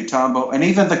 Ollantaytambo, and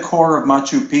even the core of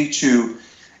Machu Picchu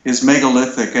is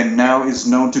megalithic and now is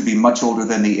known to be much older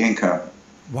than the Inca.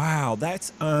 Wow,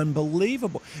 that's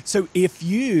unbelievable. So if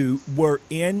you were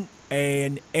in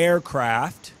an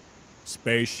aircraft,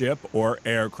 spaceship or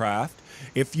aircraft,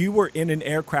 if you were in an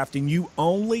aircraft and you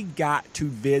only got to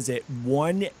visit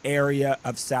one area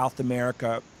of South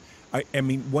America,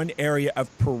 one area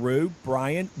of Peru,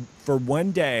 Brien, for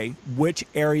one day, which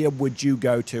area would you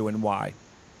go to and why?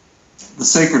 The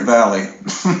Sacred Valley.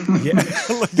 Yeah.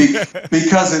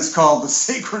 Because it's called the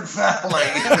Sacred Valley.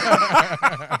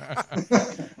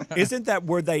 Isn't that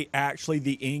where the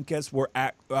Incas were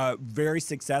very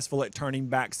successful at turning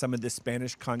back some of the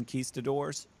Spanish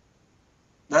conquistadors?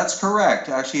 That's correct.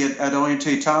 Actually, at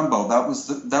Ollantaytambo,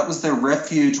 that was their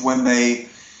refuge when they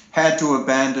had to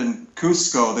abandon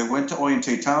Cusco. They went to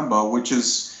Ollantaytambo, which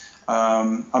is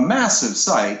a massive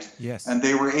site. Yes. And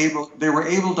they were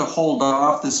able to hold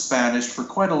off the Spanish for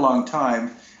quite a long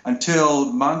time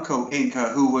until Manco Inca,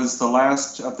 who was the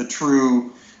last of the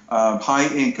true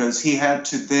high Incas, he had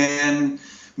to then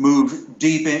move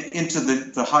deep into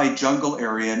the high jungle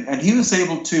area, and he was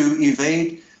able to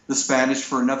evade the Spanish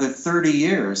for another 30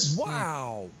 years.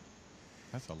 Wow.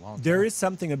 That's a long time. There is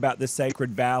something about the Sacred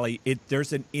Valley.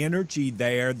 There's an energy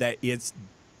there that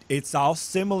it's all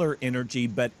similar energy,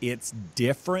 but it's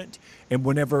different. And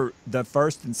whenever the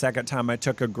first and second time I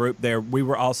took a group there, we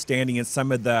were all standing in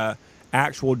some of the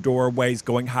actual doorways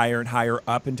going higher and higher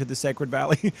up into the Sacred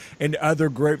Valley. And other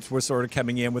groups were sort of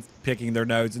coming in with picking their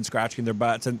nose and scratching their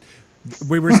butts. And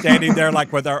we were standing there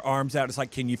like with our arms out. It's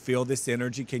like, can you feel this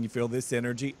energy? Can you feel this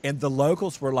energy? And the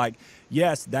locals were like,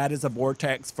 yes, that is a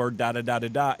vortex for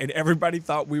da-da-da-da-da. And everybody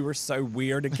thought we were so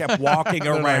weird and kept walking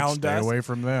around Stay us. away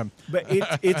from them. But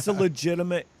it's a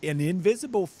legitimate, an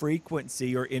invisible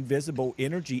frequency or invisible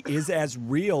energy is as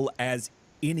real as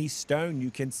any stone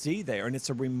you can see there. And it's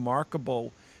a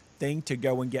remarkable thing to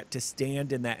go and get to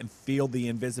stand in that and feel the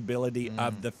invisibility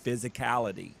of the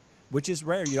physicality, which is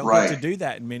rare. You don't get to do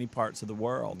that in many parts of the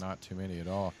world. Not too many at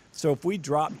all. So if we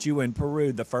dropped you in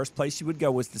Peru, the first place you would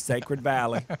go was the Sacred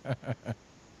Valley.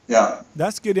 Yeah.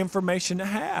 That's good information to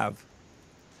have.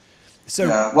 So,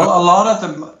 yeah. Well, a lot of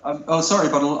them,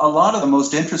 a lot of the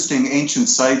most interesting ancient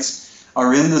sites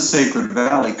are in the Sacred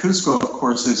Valley. Cusco, of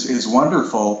course, is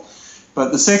wonderful.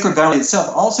 But the Sacred Valley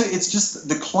itself, also, it's just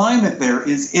the climate there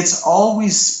it's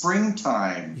always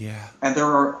springtime. Yeah. And there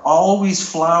are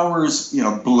always flowers,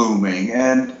 blooming.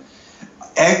 And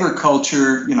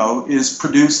agriculture, is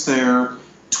produced there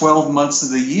 12 months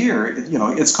of the year.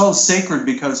 It's called sacred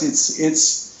because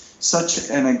it's such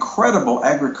an incredible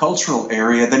agricultural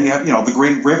area. Then you have, the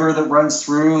great river that runs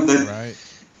through that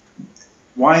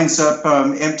winds up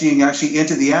emptying actually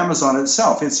into the Amazon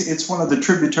itself. It's one of the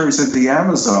tributaries of the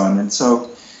Amazon, and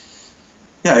so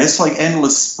yeah, it's like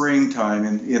endless springtime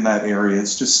in that area.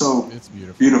 It's just so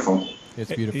beautiful.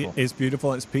 It's beautiful. It's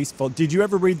beautiful. It's peaceful. Did you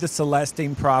ever read The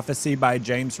Celestine Prophecy by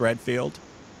James Redfield?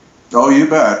 Oh, you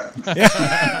bet.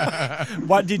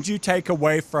 What did you take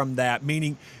away from that?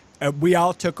 Meaning, we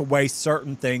all took away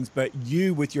certain things, but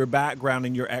you, with your background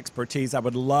and your expertise, I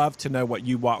would love to know what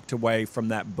you walked away from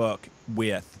that book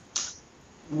with.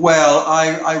 Well,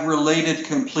 I related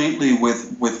completely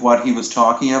with what he was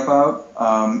talking about.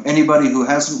 Anybody who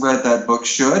hasn't read that book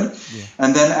should. Yeah.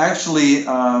 And then actually,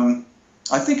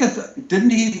 I think,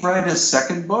 didn't he write his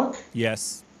second book?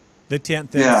 Yes, The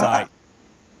 10th Insight.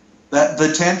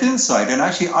 The 10th Insight. And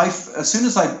actually, as soon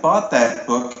as I bought that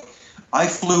book, I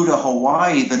flew to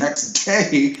Hawaii the next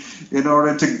day in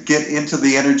order to get into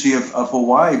the energy of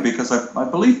Hawaii, because I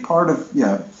believe part of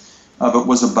it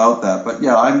was about that. But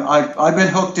yeah, I've been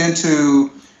hooked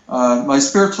into My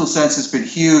spiritual sense has been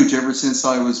huge ever since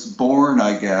I was born,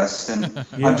 I guess, and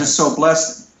I'm just so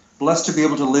blessed to be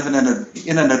able to live in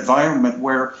an environment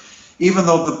where, even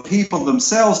though the people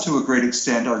themselves to a great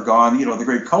extent are gone, the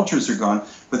great cultures are gone,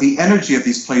 but the energy of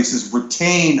these places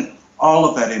retain all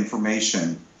of that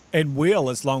information. And will,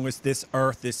 as long as this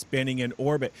Earth is spinning in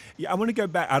orbit. Yeah, I want to go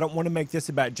back. I don't want to make this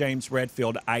about James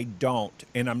Redfield. I don't,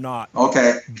 and I'm not.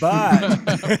 Okay. But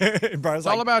it's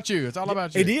all about you. It's all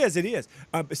about you. It is. It is.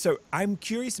 So I'm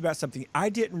curious about something. I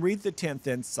didn't read the 10th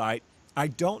Insight. I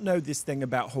don't know this thing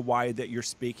about Hawaii that you're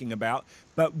speaking about,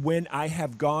 but when I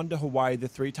have gone to Hawaii, the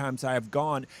 3 times I have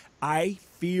gone, I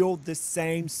feel the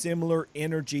same similar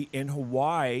energy in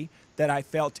Hawaii that I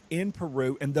felt in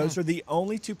Peru, and those are the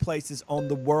only 2 places on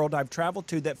the world I've traveled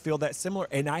to that feel that similar,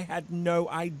 and I had no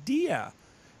idea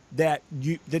that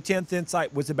the 10th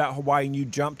Insight was about Hawaii and you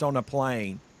jumped on a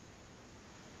plane.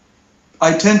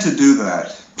 I tend to do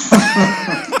that.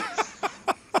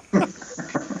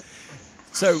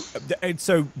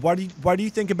 So what do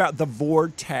you think about the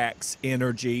vortex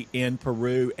energy in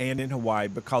Peru and in Hawaii?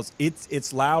 Because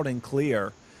it's loud and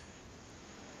clear.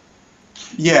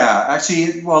 Yeah,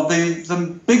 actually, well,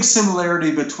 the big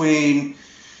similarity between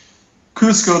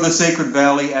Cusco, the Sacred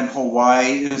Valley, and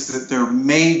Hawaii is that they're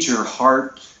major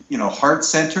heart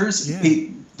centers. Yeah.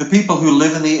 The people who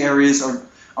live in the areas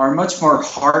are much more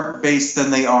heart-based than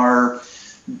they are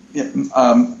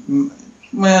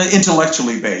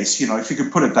intellectually based, if you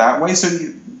could put it that way. So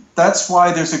that's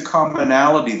why there's a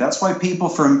commonality. That's why people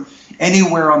from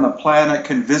anywhere on the planet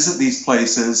can visit these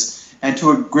places, and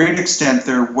to a great extent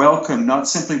they're welcomed not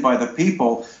simply by the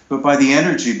people but by the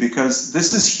energy, because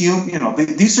this is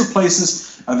these are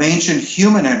places of ancient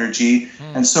human energy,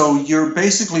 and so you're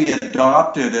basically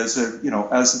adopted as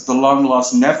as the long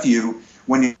lost nephew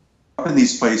when you're up in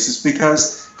these places,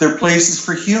 because they're places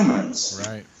for humans.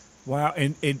 Right. Wow,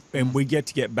 and we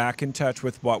get back in touch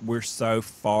with what we're so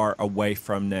far away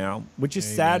from now, which is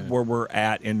sad where we're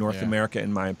at in North America,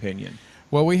 in my opinion.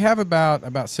 Well, we have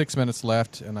about 6 minutes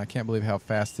left, and I can't believe how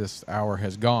fast this hour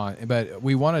has gone. But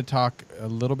we want to talk a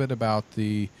little bit about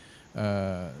the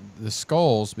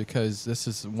skulls, because this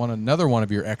is another one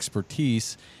of your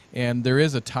expertise, and there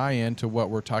is a tie-in to what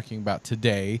we're talking about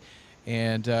today.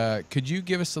 And could you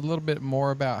give us a little bit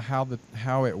more about how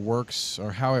it works,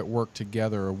 or how it worked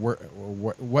together, or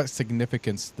what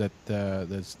significance that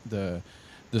the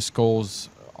skulls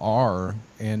are,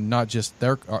 and not just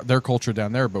their culture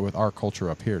down there, but with our culture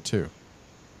up here too?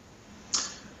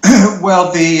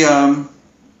 Well, the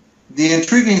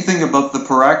intriguing thing about the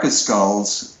Paracas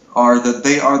skulls are that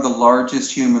they are the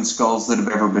largest human skulls that have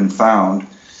ever been found,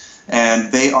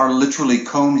 and they are literally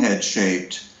cone head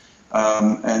shaped.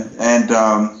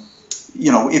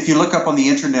 If you look up on the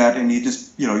internet and you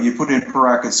just you put in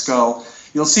Paracas skull,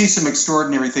 you'll see some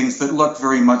extraordinary things that look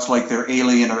very much like they're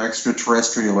alien or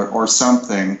extraterrestrial or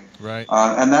something. Right.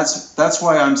 And that's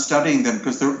why I'm studying them,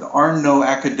 because there are no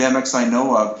academics I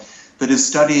know of that is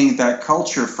studying that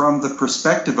culture from the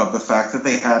perspective of the fact that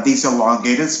they have these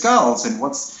elongated skulls, and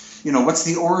what's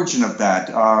the origin of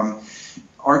that.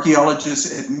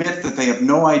 Archaeologists admit that they have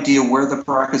no idea where the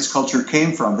Paracas culture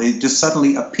came from. They just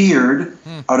suddenly appeared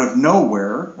out of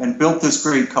nowhere and built this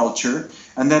great culture.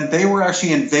 And then they were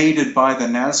actually invaded by the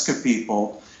Nazca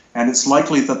people. And it's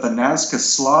likely that the Nazca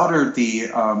slaughtered the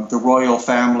royal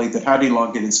family that had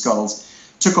elongated skulls,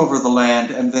 took over the land,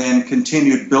 and then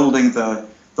continued building the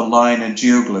line and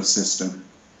geoglyph system.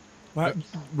 Well,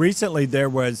 recently there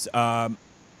was...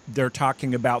 they're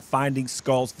talking about finding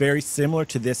skulls very similar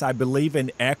to this, I believe,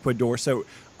 in Ecuador. So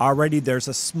already there's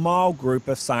a small group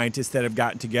of scientists that have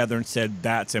gotten together and said,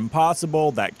 that's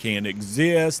impossible, that can't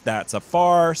exist, that's a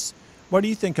farce. What do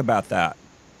you think about that?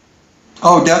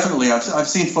 Oh, definitely. I've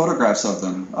seen photographs of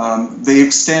them. They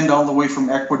extend all the way from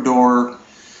Ecuador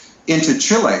into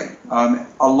Chile,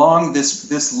 along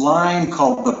this line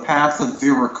called the Path of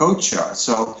Viracocha.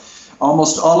 So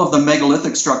almost all of the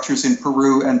megalithic structures in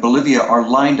Peru and Bolivia are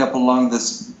lined up along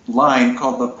this line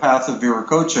called the Path of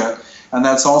Viracocha, and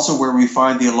that's also where we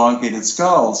find the elongated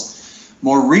skulls.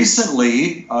 More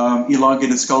recently,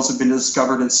 elongated skulls have been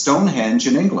discovered at Stonehenge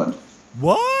in England.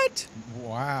 What?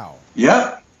 Wow.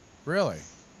 Yeah. Really?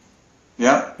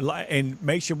 Yeah. And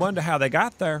makes you wonder how they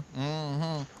got there.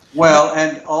 Mm-hmm. Well,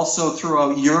 and also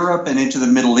throughout Europe and into the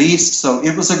Middle East. So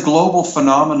it was a global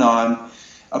phenomenon.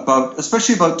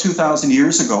 Especially about 2,000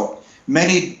 years ago,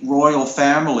 many royal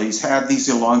families had these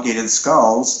elongated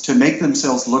skulls to make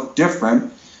themselves look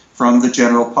different from the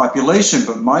general population.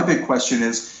 But my big question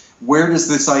is, where does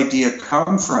this idea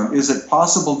come from? Is it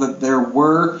possible that there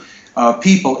were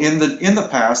people in the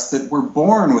past that were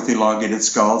born with elongated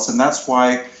skulls, and that's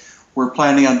why we're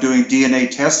planning on doing DNA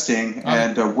testing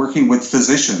and working with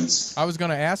physicians. I was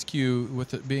going to ask you,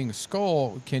 with it being a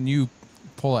skull, can you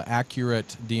pull an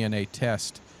accurate DNA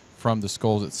test from the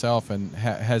skulls itself? And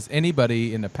has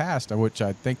anybody in the past, which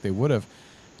I think they would have,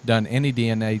 done any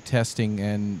DNA testing,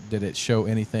 and did it show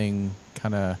anything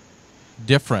kind of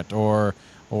different or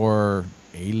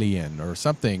alien or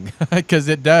something? Because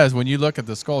it does. When you look at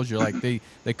the skulls, you're like,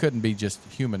 they couldn't be just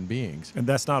human beings. And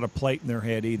that's not a plate in their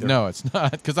head either. No, it's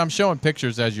not, because I'm showing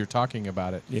pictures as you're talking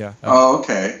about it. Yeah.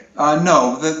 Okay.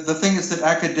 No, the thing is that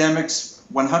academics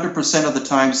 100% of the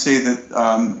time say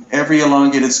that every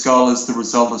elongated skull is the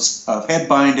result of head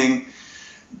binding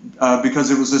because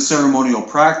it was a ceremonial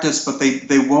practice, but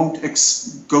they won't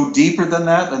go deeper than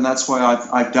that, and that's why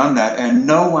I've done that. And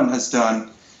no one has done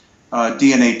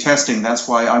DNA testing. That's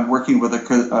why I'm working with a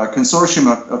consortium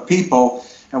of people,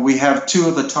 and we have 2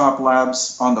 of the top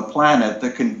labs on the planet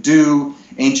that can do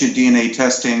ancient DNA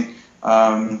testing,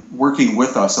 working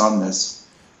with us on this.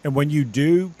 And when you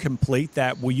do complete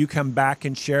that, will you come back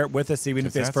and share it with us, even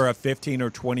if it's for a 15 or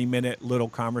 20-minute little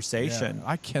conversation?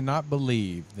 Yeah, I cannot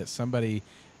believe that somebody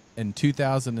in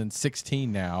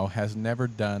 2016 now has never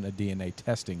done a DNA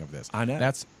testing of this. I know.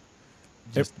 That's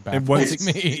just and baffles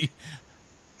me.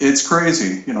 It's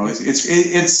crazy, you know.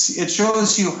 It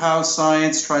shows you how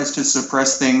science tries to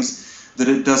suppress things that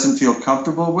it doesn't feel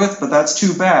comfortable with, but that's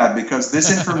too bad because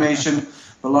this information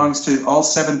belongs to all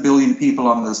 7 billion people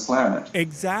on this planet.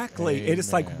 Exactly. Amen. It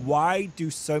is like, why do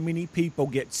so many people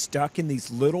get stuck in these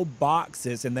little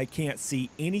boxes and they can't see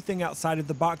anything outside of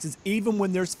the boxes, even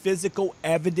when there's physical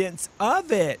evidence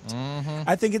of it? Mm-hmm.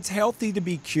 I think it's healthy to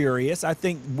be curious. I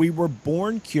think we were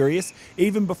born curious.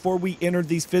 Even before we entered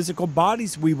these physical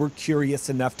bodies, we were curious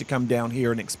enough to come down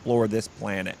here and explore this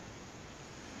planet.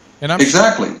 And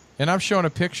Exactly. And I'm showing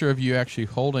a picture of you actually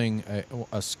holding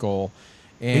a skull.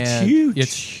 And it's huge.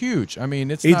 It's huge. I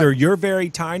mean, it's either not... you're very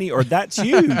tiny or that's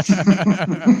huge.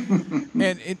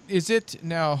 And is it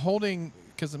now holding?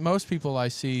 Because most people I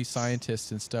see,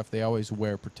 scientists and stuff, they always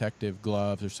wear protective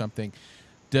gloves or something.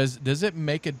 Does it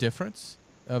make a difference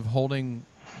of holding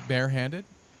barehanded?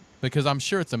 Because I'm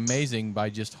sure it's amazing by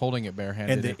just holding it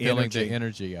barehanded and feeling the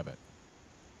energy of it.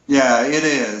 Yeah, it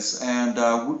is, and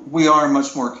we are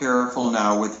much more careful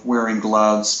now with wearing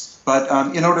gloves. But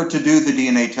in order to do the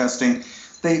DNA testing,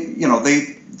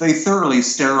 they thoroughly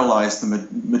sterilize the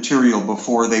material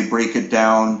before they break it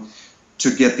down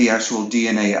to get the actual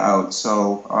DNA out.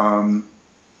 So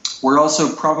we're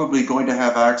also probably going to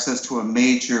have access to a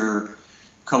major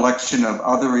collection of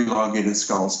other elongated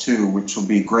skulls too, which will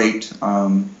be great,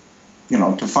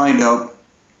 to find out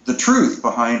the truth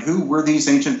behind who were these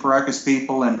ancient Paracas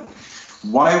people and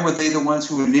why were they the ones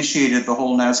who initiated the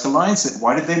whole Nazca Lines?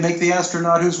 Why did they make the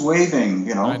astronaut who's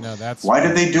waving? I know, that's why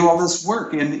did they do all this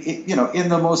work in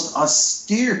the most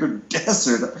austere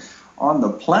desert on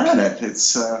the planet?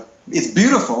 It's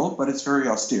beautiful, but it's very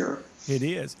austere. It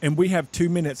is. And we have 2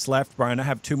 minutes left, Brien. I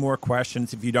have 2 more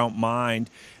questions, if you don't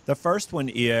mind. The first one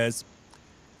is,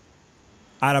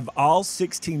 out of all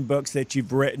 16 books that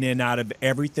you've written and out of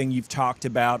everything you've talked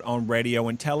about on radio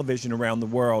and television around the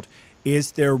world,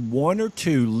 is there 1 or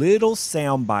 2 little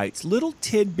sound bites, little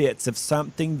tidbits of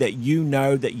something that you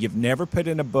know that you've never put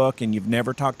in a book and you've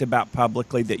never talked about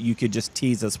publicly that you could just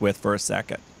tease us with for a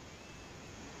second?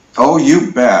 Oh,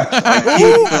 you bet.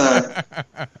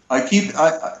 I give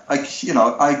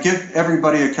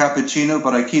everybody a cappuccino,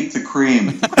 but I keep the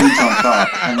cream. The cream's on top,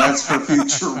 and that's for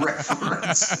future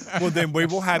reference. Well, then we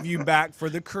will have you back for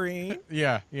the cream.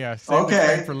 Yeah. Save the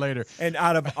cream for later. And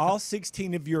out of all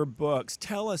 16 of your books,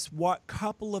 tell us what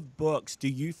couple of books do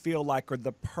you feel like are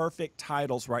the perfect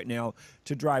titles right now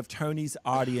to drive Tony's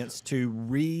audience to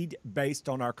read based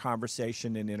on our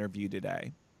conversation and interview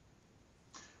today?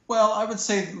 Well, I would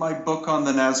say my book on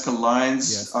the Nazca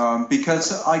Lines,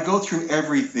 because I go through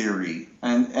every theory,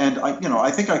 and I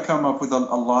think I come up with a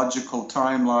logical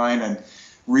timeline and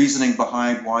reasoning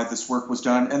behind why this work was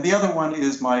done. And the other one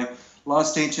is my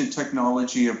Lost Ancient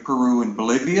Technology of Peru and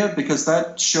Bolivia, because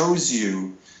that shows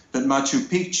you that Machu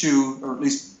Picchu, or at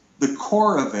least the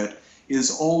core of it,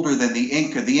 is older than the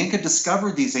Inca. The Inca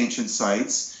discovered these ancient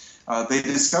sites. They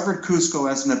discovered Cusco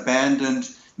as an abandoned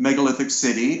megalithic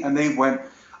city, and they went,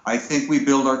 I think we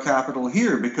build our capital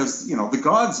here because, the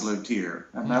gods lived here.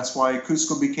 And that's why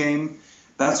Cusco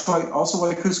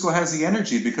Cusco has the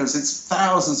energy, because it's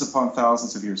thousands upon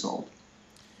thousands of years old.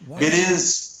 Wow. It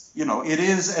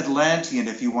is Atlantean,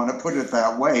 if you want to put it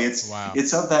that way. It's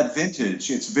of that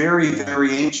vintage. It's very,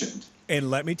 very ancient. And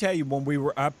let me tell you, when we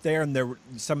were up there and there were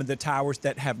some of the towers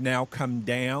that have now come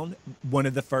down, one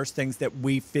of the first things that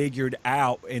we figured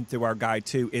out and through our guide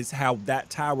too is how that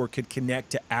tower could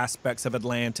connect to aspects of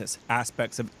Atlantis,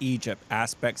 aspects of Egypt,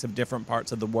 aspects of different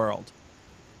parts of the world.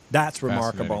 That's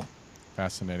remarkable.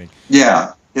 Fascinating.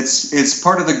 Yeah, it's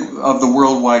part of the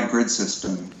worldwide grid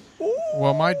system.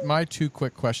 Well, my two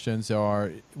quick questions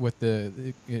are: with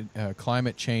the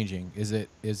climate changing, is it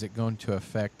going to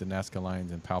affect the Nazca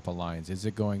Lines and Palpa Lines? Is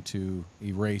it going to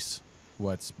erase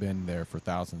what's been there for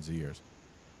thousands of years?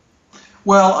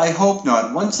 Well, I hope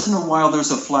not. Once in a while,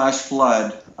 there's a flash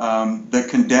flood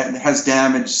that has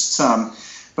damaged some,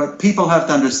 but people have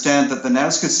to understand that the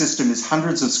Nazca system is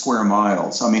hundreds of square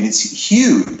miles. I mean, it's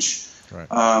huge, right.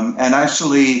 And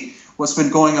actually, what's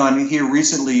been going on here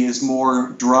recently is more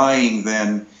drying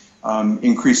than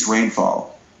increased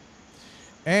rainfall.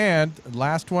 And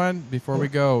last one, before we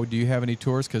go, do you have any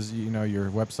tours? Because you know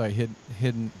your website,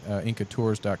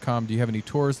 hidden-incatours.com. Do you have any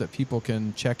tours that people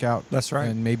can check out? That's right.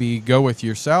 And maybe go with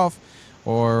yourself,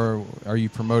 or are you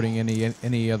promoting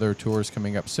any other tours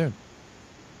coming up soon?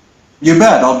 You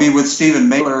bet. I'll be with Stephen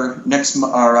Mailer in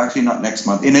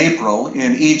April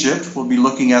in Egypt. We'll be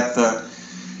looking at the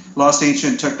lost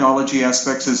ancient technology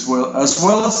aspects as well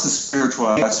as the spiritual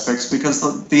aspects,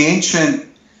 because the ancient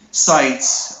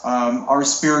sites are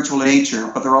spiritual in nature,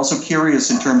 but they're also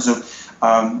curious in terms of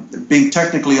being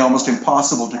technically almost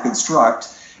impossible to construct.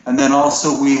 And then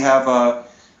also we have a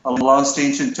lost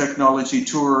ancient technology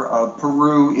tour of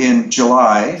Peru in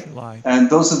July. And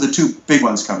those are the two big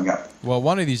ones coming up. Well,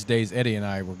 one of these days, Eddie and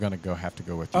I, we're going to have to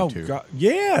go with you too. God.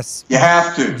 Yes. You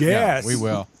have to. Yes. Yeah, we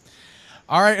will.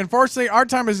 All right. Unfortunately, our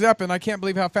time is up, and I can't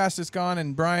believe how fast it's gone.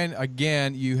 And Brien,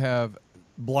 again, you have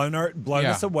blown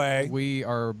us away. We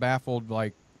are baffled,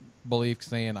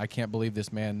 saying, I can't believe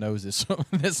this man knows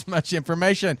this much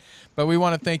information. But we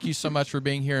want to thank you so much for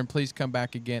being here, and please come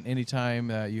back again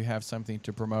anytime you have something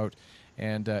to promote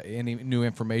and any new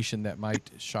information that might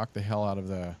shock the hell out of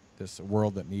this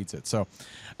world that needs it. So,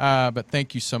 but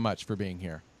thank you so much for being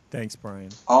here. Thanks, Brien.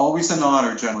 Always an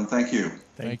honor, gentlemen. Thank you.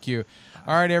 Thank you.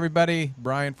 All right, everybody.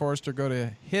 Brien Foerster. Go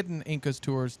to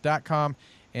hiddenincastours.com,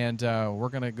 and we're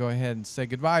going to go ahead and say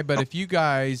goodbye. But if you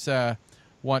guys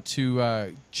want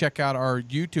to check out our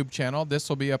YouTube channel, this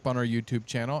will be up on our YouTube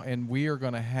channel, and we are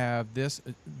going to have this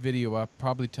video up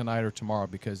probably tonight or tomorrow,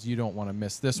 because you don't want to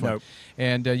miss this one.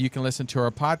 And you can listen to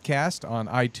our podcast on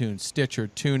iTunes, Stitcher,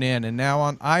 TuneIn, and now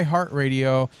on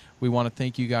iHeartRadio. We want to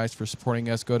thank you guys for supporting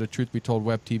us. Go to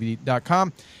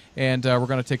truthbetoldwebtv.com, and we're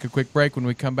going to take a quick break. When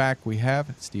we come back, we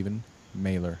have Stephen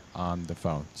Mailer on the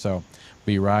phone. So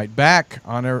be right back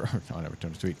on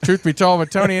Tony Sweet. Truth Be Told with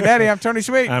Tony and Eddie. I'm Tony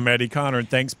Sweet. I'm Eddie Connor, and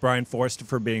thanks, Brien Foerster,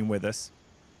 for being with us.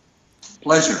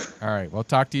 Pleasure. All right. We'll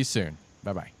talk to you soon.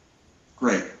 Bye-bye.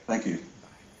 Great. Thank you.